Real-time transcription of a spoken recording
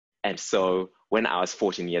And so when I was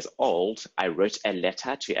 14 years old, I wrote a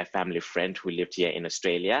letter to a family friend who lived here in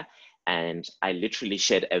Australia. And I literally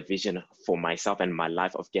shared a vision for myself and my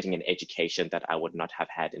life of getting an education that I would not have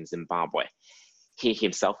had in Zimbabwe. He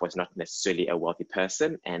himself was not necessarily a wealthy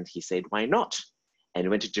person, and he said, why not? And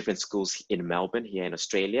went to different schools in Melbourne, here in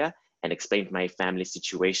Australia, and explained my family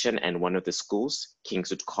situation. And one of the schools,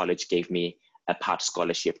 Kingswood College, gave me a part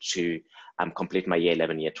scholarship to complete my year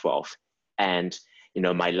 11, year 12. And,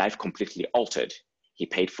 my life completely altered. He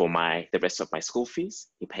paid for the rest of my school fees.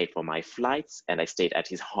 He paid for my flights, and I stayed at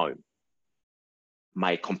his home.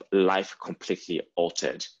 My life completely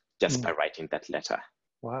altered just by writing that letter.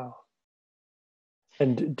 Wow.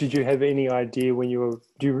 And did you have any idea when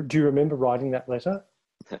do you remember writing that letter?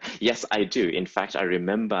 Yes, I do. In fact, I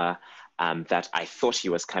remember that I thought he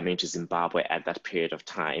was coming to Zimbabwe at that period of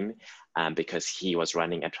time because he was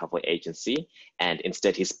running a travel agency, and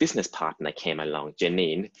instead his business partner came along,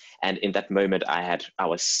 Janine. And in that moment, I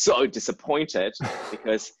was so disappointed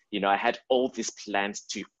because, I had all these plans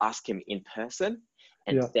to ask him in person,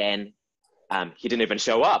 and then he didn't even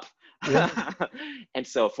show up. Yeah. And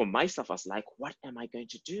so for myself, I was like, what am I going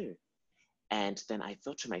to do? And then I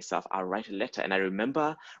thought to myself, I'll write a letter. And I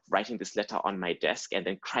remember writing this letter on my desk and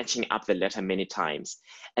then crunching up the letter many times.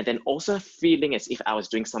 And then also feeling as if I was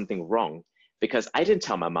doing something wrong because I didn't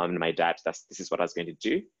tell my mom and my dad that this is what I was going to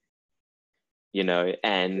do,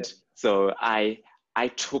 And so I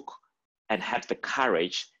took and had the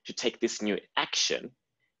courage to take this new action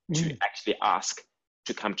to actually ask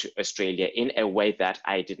to come to Australia in a way that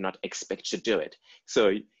I did not expect to do it. So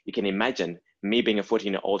you can imagine me being a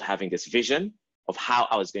 14-year-old having this vision of how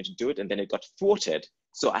I was going to do it, and then it got thwarted.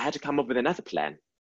 So I had to come up with another plan.